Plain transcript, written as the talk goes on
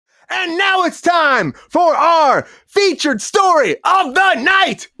And now it's time for our featured story of the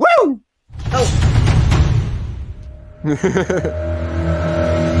night. Woo! Oh.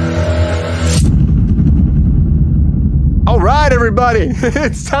 All right, everybody.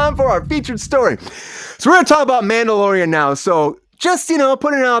 It's time for our featured story. So we're going to talk about Mandalorian now. So just,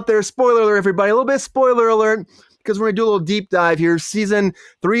 putting it out there. Spoiler alert, everybody. A little bit of spoiler alert because we're going to do a little deep dive here. Season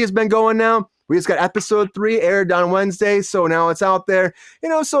 3 has been going now. We just got episode 3 aired on Wednesday, so now it's out there.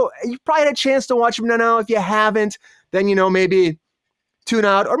 So you probably had a chance to watch them now. If you haven't, then, maybe tune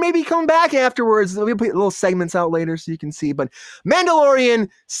out or maybe come back afterwards. We'll put little segments out later so you can see. But Mandalorian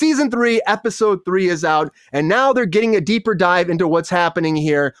Season 3, Episode 3 is out, and now they're getting a deeper dive into what's happening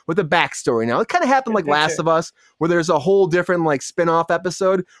here with a backstory. Now, it kind of happened like Last of Us, where there's a whole different like spin-off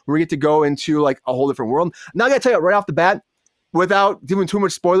episode where we get to go into like a whole different world. Now, I got to tell you right off the bat, without giving too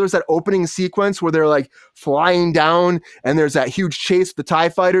much spoilers, that opening sequence where they're like flying down and there's that huge chase with the TIE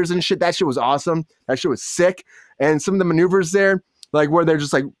fighters and shit, that shit was awesome. That shit was sick. And some of the maneuvers there, like where they're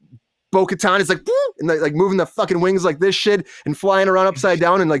just like, Bo-Katan is like, woo, and like moving the fucking wings like this shit and flying around upside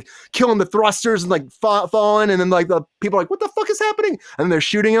down and like killing the thrusters and like falling. And then like the people are like, what the fuck is happening? And then they're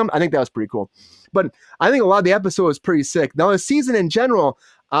shooting them. I think that was pretty cool. But I think a lot of the episode was pretty sick. Now the season in general,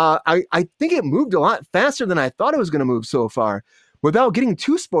 I think it moved a lot faster than I thought it was going to move so far. Without getting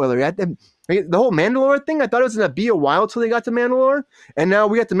too spoilery, the whole Mandalore thing, I thought it was going to be a while till they got to Mandalore. And now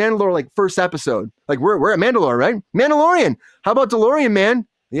we got to Mandalore like first episode. Like we're at Mandalore, right? Mandalorian. How about DeLorean, man?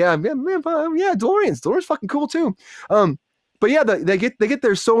 Yeah, DeLorean's fucking cool too. But yeah, they get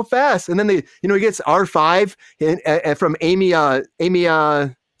there so fast, and then he gets R5 and from Amy Sedaris,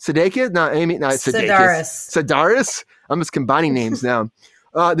 Sedaris. I'm just combining names now.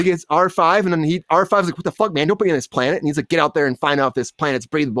 They get R5, and then R5's like, what the fuck, man? Don't be on this planet. And he's like, get out there and find out if this planet's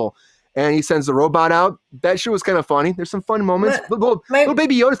breathable. And he sends the robot out. That shit was kind of funny. There's some fun moments. Little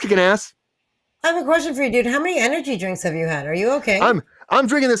baby Yoda's kicking ass. I have a question for you, dude. How many energy drinks have you had? Are you okay? I'm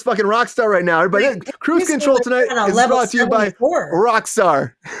drinking this fucking Rockstar right now. Everybody, Cruise Control tonight is brought to you by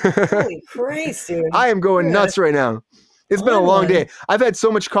Rockstar. Holy Christ, dude. I am going nuts right now. It's been a long day. I've had so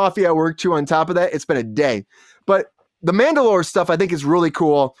much coffee at work too on top of that. It's been a day. But the Mandalore stuff I think is really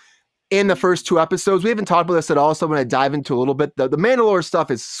cool in the first 2 episodes. We haven't talked about this at all, so I'm going to dive into a little bit. The Mandalore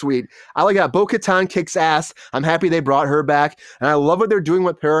stuff is sweet. I like that. Bo-Katan kicks ass. I'm happy they brought her back, and I love what they're doing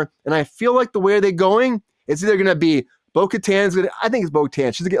with her, and I feel like the way they're going, it's either going to be Bo-Katan's going to, I think it's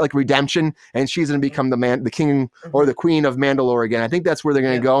Bo-Katan, she's going to get like redemption, and she's going to become the king or the queen of Mandalore again. I think that's where they're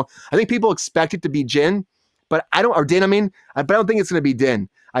going to go. I think people expect it to be Din, but I don't think it's going to be Din.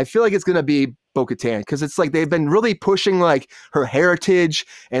 I feel like it's going to be Bo-Katan, because it's like they've been really pushing like her heritage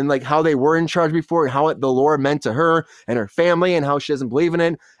and like how they were in charge before and how the lore meant to her and her family and how she doesn't believe in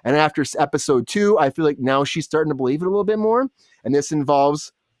it. And after episode 2, I feel like now she's starting to believe it a little bit more. And this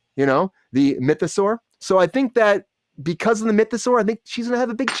involves, the mythosaur. So I think that because of the mythosaur, I think she's going to have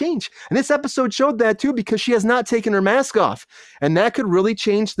a big change. And this episode showed that too, because she has not taken her mask off. And that could really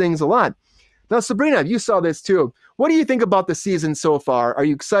change things a lot. Now, Sabrina, you saw this too. What do you think about the season so far? Are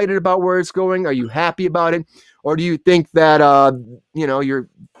you excited about where it's going? Are you happy about it? Or do you think that, you're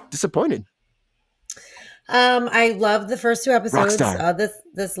disappointed? I loved the first 2 episodes. Rockstar.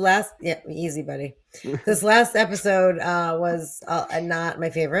 This last, easy, buddy. This last episode was not my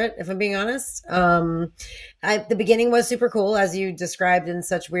favorite, if I'm being honest. The beginning was super cool, as you described in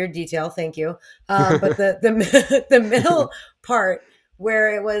such weird detail. Thank you. But the middle part,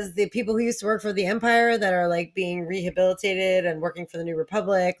 where it was the people who used to work for the Empire that are like being rehabilitated and working for the New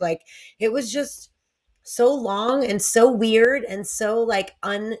Republic. Like, it was just so long and so weird and so like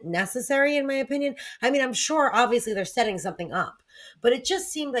unnecessary, in my opinion. I mean, I'm sure obviously they're setting something up, but it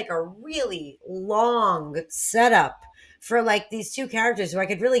just seemed like a really long setup for like these 2 characters who I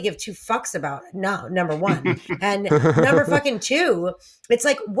could really give 2 fucks about. No, number 1. And number fucking 2, it's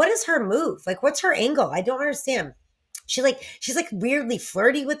like, what is her move? Like, what's her angle? I don't understand. She's like weirdly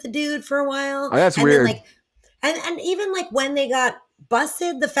flirty with the dude for a while. Oh, that's weird. Then and even like when they got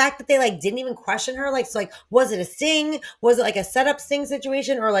busted, the fact that they like didn't even question her, like, so like, was it a sting? Was it like a setup sting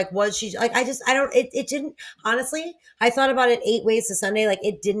situation? Or like, was she like, it didn't, honestly, I thought about it 8 ways to Sunday. Like,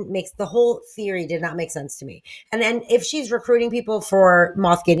 it didn't make, the whole theory did not make sense to me. And then if she's recruiting people for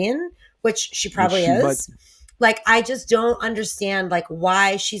Moff Gideon, which she probably is. Like, I just don't understand, like,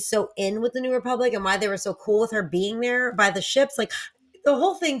 why she's so in with the New Republic and why they were so cool with her being there by the ships. Like, the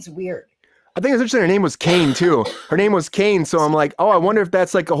whole thing's weird. I think it's interesting. Her name was Cain too. Her name was Cain. So I'm like, oh, I wonder if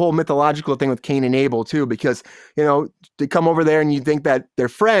that's like a whole mythological thing with Cain and Abel too, because, they come over there and you think that they're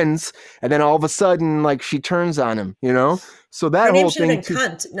friends. And then all of a sudden, like, she turns on him, So that her name whole should thing. have been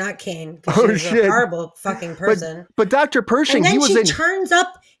Cunt, not Cain. Oh, she's shit. a horrible fucking person. But Dr. Pershing, and then he was she turns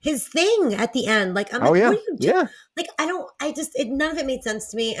up his thing at the end. Like, I'm Oh like, yeah, what are you doing? yeah. Like, none of it made sense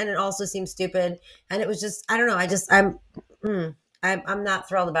to me, and it also seemed stupid. And it was just, I don't know. I'm not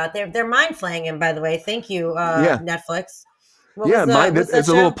thrilled about it. They're mind flaying him, by the way. Thank you, Yeah. Netflix. Yeah, What's that it's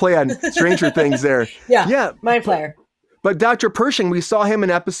a little show? play on Stranger Things there. Yeah, Yeah, Mind Flayer. but Dr. Pershing, we saw him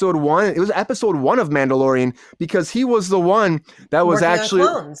in episode 1. It was episode 1 of Mandalorian because he was the one that was Working on actually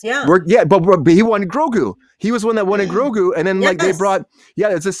clones, yeah. but he wanted Grogu. He was one that wanted Grogu, and then like they Yes. brought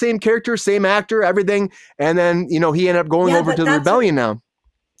it's the same character, same actor, everything, and then he ended up going over to the Rebellion now.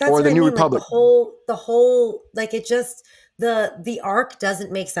 That's or what the I New mean. Republic. Like the whole, like it just the arc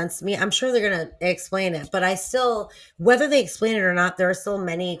doesn't make sense to me. I'm sure they're gonna explain it, but I still, whether they explain it or not, there are still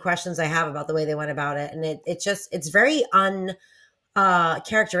many questions I have about the way they went about it, and it's very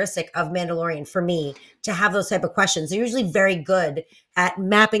characteristic of Mandalorian for me to have those type of questions. They're usually very good at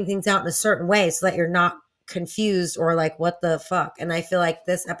mapping things out in a certain way so that you're not confused or like, what the fuck? And I feel like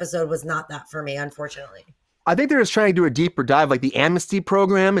this episode was not that for me, unfortunately. I think they're just trying to do a deeper dive, like the amnesty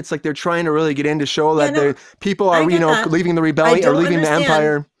program. It's like they're trying to really get in to show that people are, leaving the rebellion or leaving the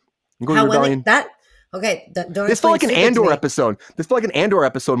empire and going to the rebellion. This felt like an Andor episode. This felt like an Andor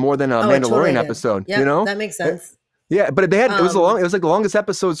episode more than a Mandalorian episode. Yeah, that makes sense. Yeah, but it was like the longest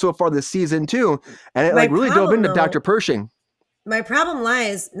episode so far this season too, and it like really dove into Dr. Pershing. My problem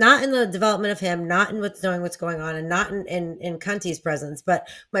lies not in the development of him, not in knowing what's going on, and not in Cunty's presence. But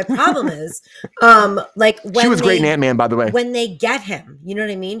my problem is, like when she was great in Ant-Man, by the way. When they get him, you know what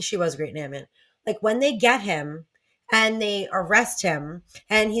I mean? She was great in Ant-Man. Like when they get him and they arrest him,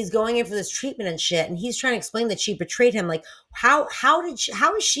 and he's going in for this treatment and shit, and he's trying to explain that she betrayed him. Like how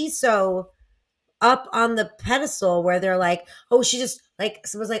is she so up on the pedestal where they're like, oh, she just like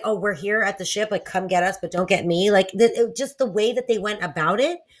was like, oh, we're here at the ship, like come get us, but don't get me. Like just the way that they went about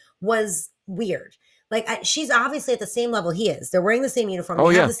it was weird. Like she's obviously at the same level he is. They're wearing the same uniform.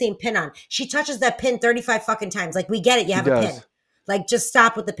 They have the same pin on. She touches that pin 35 fucking times. Like we get it. You have a pin. Like just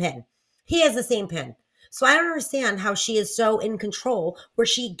stop with the pin. He has the same pin. So I don't understand how she is so in control where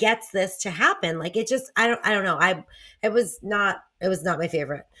she gets this to happen. Like it just, I don't know. It was not my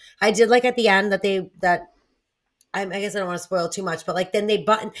favorite. I did like at the end I guess I don't want to spoil too much, but like then they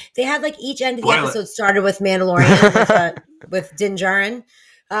had like each end of the episode started with Mandalorian with Din Djarin.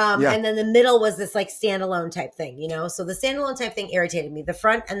 And then the middle was this like standalone type thing, So the standalone type thing irritated me. The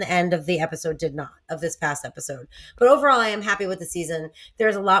front and the end of the episode did not, of this past episode. But overall, I am happy with the season.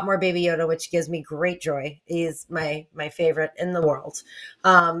 There's a lot more Baby Yoda, which gives me great joy. He's my favorite in the world.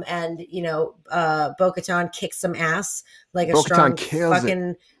 Bo-Katan kicks some ass like a strong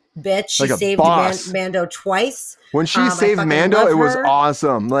fucking bitch. She saved Mando twice. When she saved Mando, it was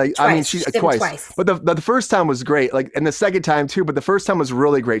awesome. Like twice. I mean, she twice. But the first time was great. Like, and the second time too. But the first time was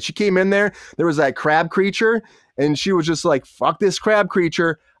really great. She came in there. There was that crab creature, and she was just like, "Fuck this crab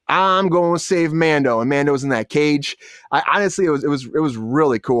creature! I'm going to save Mando." And Mando's in that cage. Honestly, it was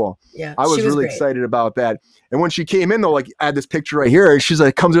really cool. Yeah, I was really excited about that. And when she came in though, like I had this picture right here. She's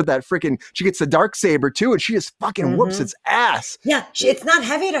like, comes with that freaking. She gets the dark saber too, and she just fucking whoops its ass. Yeah, it's not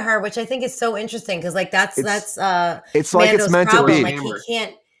heavy to her, which I think is so interesting because like that's it's Mando's like it's meant problem. to be. Like he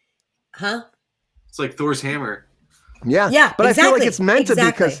can't, huh? It's like Thor's hammer. Yeah, but I feel like it's meant to be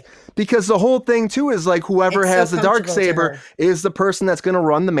because the whole thing too is like whoever has the dark saber is the person that's going to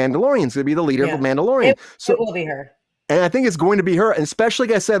run the Mandalorian. It's going to be the leader of the Mandalorian. So it will be her. And I think it's going to be her, and especially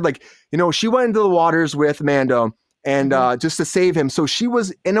like I said, like she went into the waters with Mando and just to save him. So she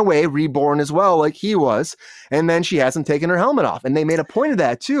was in a way reborn as well, like he was. And then she hasn't taken her helmet off, and they made a point of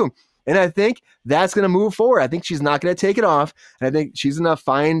that too. And I think that's going to move forward. I think she's not going to take it off, and I think she's going to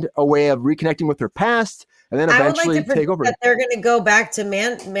find a way of reconnecting with her past. And then eventually take over. That they're going to go back to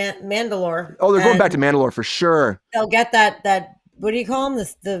Mandalore. Oh, they're going back to Mandalore for sure. They'll get that. What do you call him?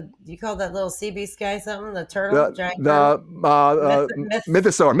 You call that little sea beast guy something? The turtle, giant turtle?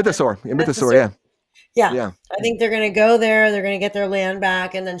 Mythosaur. Mythosaur. Yeah. I think they're going to go there. They're going to get their land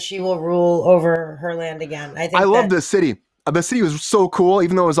back, and then she will rule over her land again. I love this city. The city was so cool,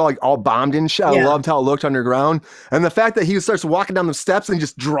 even though it was all bombed and shit. I loved how it looked underground. And the fact that he starts walking down the steps and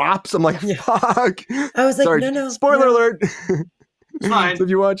just drops, I'm like, fuck. I was like, no. Spoiler alert. It's fine. So if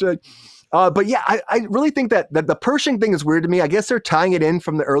you watch it. But yeah, I really think that the Pershing thing is weird to me. I guess they're tying it in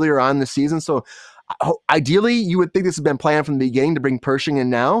from the earlier on in the season. So ideally, you would think this has been planned from the beginning to bring Pershing in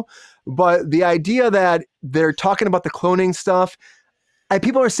now. But the idea that they're talking about the cloning stuff,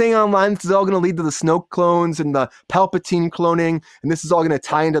 people are saying online this is all going to lead to the Snoke clones and the Palpatine cloning, and this is all going to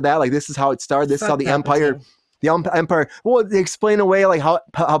tie into that. Like this is how it started. This is how the Empire. Well, they explain away like how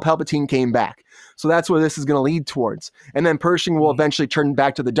Palpatine came back. So that's where this is going to lead towards. And then Pershing will eventually turn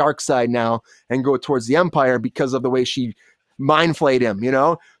back to the dark side now and go towards the Empire because of the way she mind flayed him, you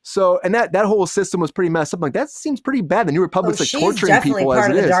know? So, and that whole system was pretty messed up. Like, that seems pretty bad. The New Republic's like torturing people as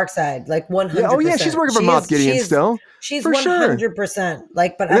it is. She's definitely part of the dark side, like 100%. Yeah, oh yeah, she's working for Moff Gideon still. She's for 100%. Sure.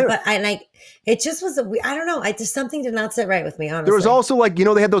 Like, but it just was, I don't know. Something did not sit right with me, honestly. There was also like, you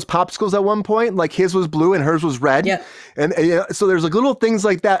know, they had those popsicles at one point, like his was blue and hers was red. Yeah. And so there's like little things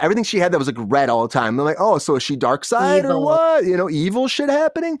like that. Everything she had that was like red all the time. I'm like, oh, so is she dark side or what? You know, evil shit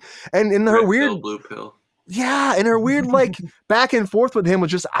happening. And in her red weird pill, blue pill. Yeah, and her weird like back and forth with him was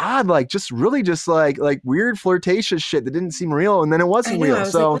just odd, like just really just like weird flirtatious shit that didn't seem real, and then it wasn't real. I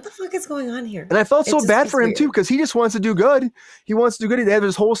was so like, what the fuck is going on here? And I felt so bad for him too, because he just wants to do good. He wants to do good. He had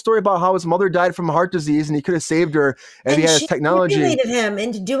this whole story about how his mother died from heart disease, and he could have saved her, and he has technology. She manipulated him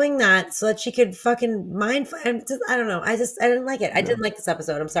into doing that so that she could fucking mind. I don't know. I didn't like it. I didn't like this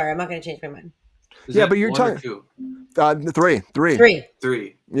episode. I'm sorry. I'm not going to change my mind. Yeah, but you're talking three.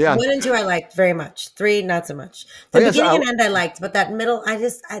 Yeah, 1 and 2 I liked very much. 3 not so much. The beginning and end I liked, but that middle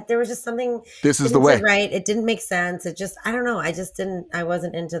there was just something. This is the way, right? It didn't make sense. It just I don't know. I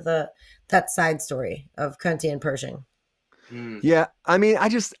wasn't into that side story of Cunty and Pershing. Yeah, I mean,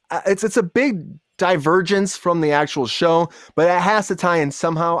 it's a big divergence from the actual show, but it has to tie in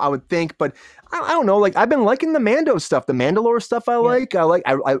somehow, I would think. But I don't know. Like, I've been liking the Mando stuff, the Mandalore stuff. I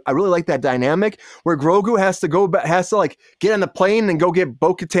really like that dynamic where Grogu has to like get on the plane and go get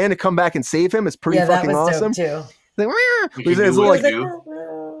Bo-Katan to come back and save him. It's pretty fucking awesome. Dope too. He's in his little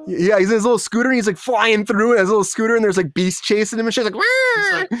scooter and he's like flying through his little scooter and there's like beasts chasing him and shit's like,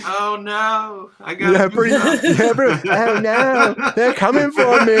 oh no, I got oh no, they're coming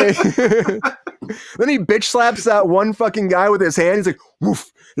for me. Then he bitch slaps that one fucking guy with his hand. He's like, woof.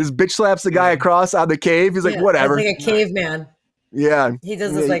 This bitch slaps the guy across out of the cave. He's like, whatever. Like a caveman. Yeah. He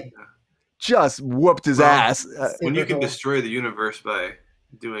does this like. Just whooped his ass. When you can destroy the universe by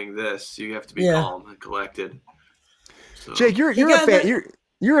doing this, you have to be calm and collected. So. Jake, you're a fan.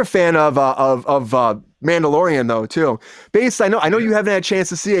 You're a fan of Mandalorian though too. I know you haven't had a chance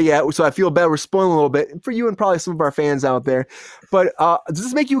to see it yet, so I feel bad we're spoiling a little bit for you and probably some of our fans out there. But does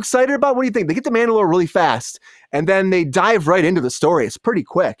this make you excited about? What do you think? They get to Mandalore really fast, and then they dive right into the story. It's pretty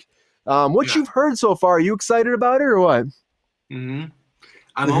quick. What you've heard so far, are you excited about it or what? Mm-hmm.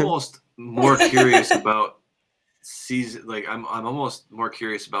 I'm almost more curious about season. Like I'm almost more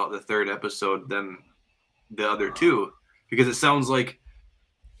curious about the third episode than the other two, because it sounds like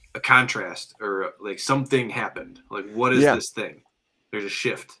a contrast or like something happened. Like, what is this thing? There's a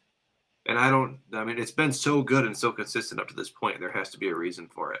shift. And it's been so good and so consistent up to this point. There has to be a reason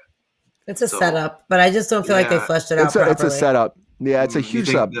for it. It's a setup, but I just don't feel like they fleshed it out properly. It's a setup. Yeah, it's a huge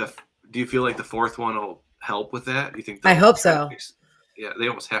setup. Do you feel like the fourth one will help with that? Do you think? I hope so. Yeah, they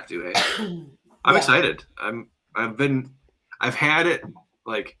almost have to. I'm excited. I've had it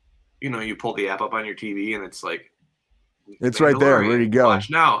like, you pull the app up on your TV and it's like, it's right there, ready to go. Watch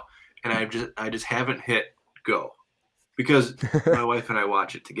now, and I just haven't hit go because my wife and I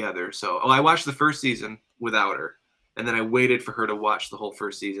watch it together. So I watched the first season without her, and then I waited for her to watch the whole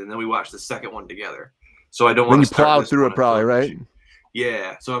first season. Then we watched the second one together. So I don't want to start plow through it, probably, right?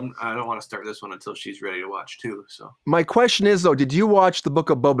 Yeah. So I don't want to start this one until she's ready to watch too. So my question is though, did you watch the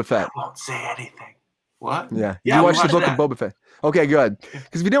Book of Boba Fett? I won't say anything. What? Yeah. You watched the Book of Boba Fett. Okay, good.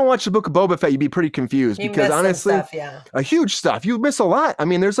 Because if you don't watch the Book of Boba Fett, you'd be pretty confused. Because honestly, a huge stuff. You miss a lot. I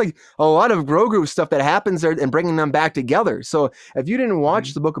mean, there's like a lot of Grogu stuff that happens there and bringing them back together. So if you didn't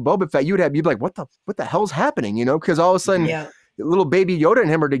watch the Book of Boba Fett, you'd be like, what the hell's happening? Because all of a sudden, little baby Yoda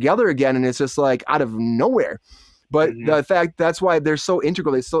and him are together again, and it's just like out of nowhere. But the fact that's why they're so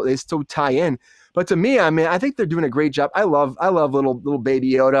integral. They still tie in. But to me, I mean, I think they're doing a great job. I love little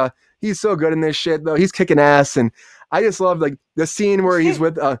baby Yoda. He's so good in this shit though. He's kicking ass, and I just love like the scene where he's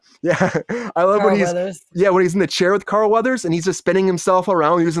with I love when he's in the chair with Carl Weathers and he's just spinning himself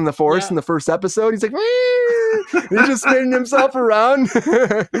around using the Force in the first episode. He's like he's just spinning himself around.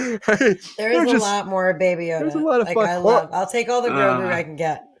 There is a lot more baby Yoda. There's a lot of fun. I'll take all the Grogu I can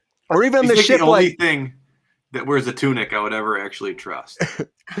get. Or even the ship, the only thing that wears a tunic I would ever actually trust.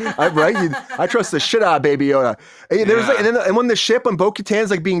 I trust the shit out of Baby Yoda. And when the ship, when Bo-Katan's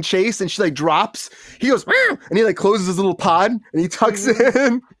like being chased and she like drops, he goes and he like closes his little pod and he tucks it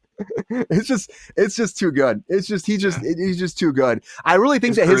in. It's just too good. He's just too good. I really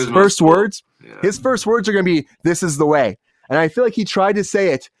think that his first words are gonna be, "This is the way," and I feel like he tried to say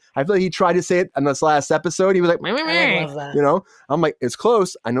it. In this last episode. He was like, I love that. I'm like, it's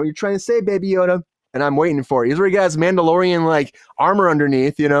close. I know what you're trying to say, Baby Yoda. And I'm waiting for it. He's already got his Mandalorian like armor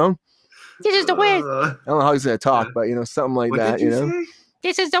underneath, This is the way. I don't know how he's gonna talk, but something like that, Say?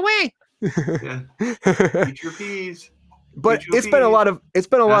 This is the way. Yeah. Eat your peas. But it's been a lot of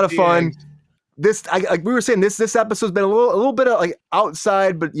fun. this, like we were saying, this episode's been a little bit of like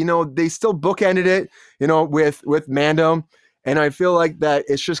outside, but you know, they still bookended it, you know, with Mando. And I feel like that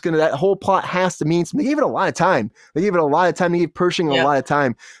it's just that whole plot has to mean something. They gave it a lot of time. They gave Pershing a lot of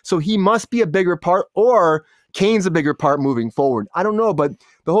time. So he must be a bigger part, or Kane's a bigger part moving forward. I don't know, but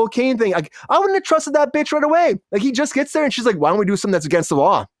the whole Kane thing, I wouldn't have trusted that bitch right away. Like, he just gets there and she's like, why don't we do something that's against the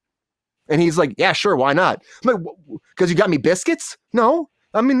law? And he's like, yeah, sure, why not? I'm like, because you got me biscuits? No.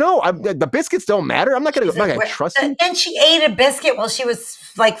 I mean, no, the biscuits don't matter. I'm not going to trust you. And she ate a biscuit while she was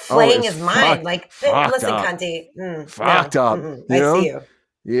like flaying his mind. Like, listen, up. Cunty. Fucked up. I see you.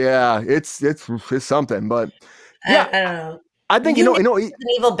 Yeah, it's something, but yeah. I don't know. I think, he was an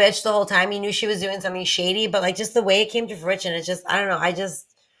evil bitch the whole time. He knew she was doing something shady, but like just the way it came to fruition, it's just, I don't know. I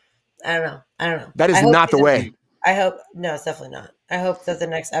don't know. That is not the way. I hope, no, it's definitely not. I hope that the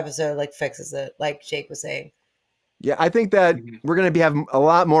next episode like fixes it, like Jake was saying. Yeah, I think that we're going to be having a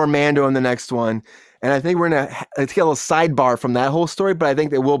lot more Mando in the next one. And I think we're going to take a little sidebar from that whole story, but I think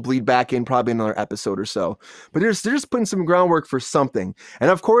they will bleed back in probably another episode or so. But they're just putting some groundwork for something.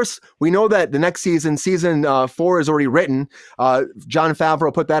 And of course, we know that the next season 4 is already written. Jon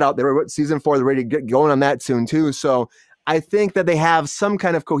Favreau put that out there. Season 4, they're ready to get going on that soon too. So I think that they have some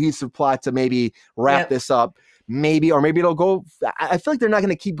kind of cohesive plot to maybe wrap this up. Maybe it'll go. I feel like they're not going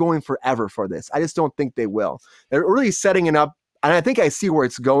to keep going forever for this. I just don't think they will. They're really setting it up. And I think I see where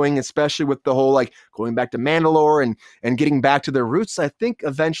it's going, especially with the whole like going back to Mandalore and getting back to their roots. I think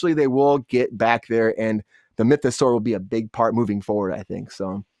eventually they will get back there, and the Mythosaur will be a big part moving forward, I think.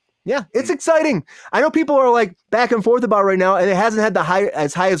 So yeah, it's exciting. I know people are like back and forth about it right now, and it hasn't had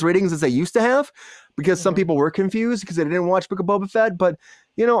as high as ratings as they used to have, because some people were confused because they didn't watch Book of Boba Fett. But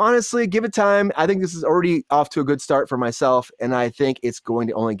you know, honestly, give it time. I think this is already off to a good start for myself, and I think it's going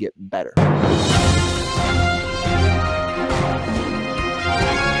to only get better.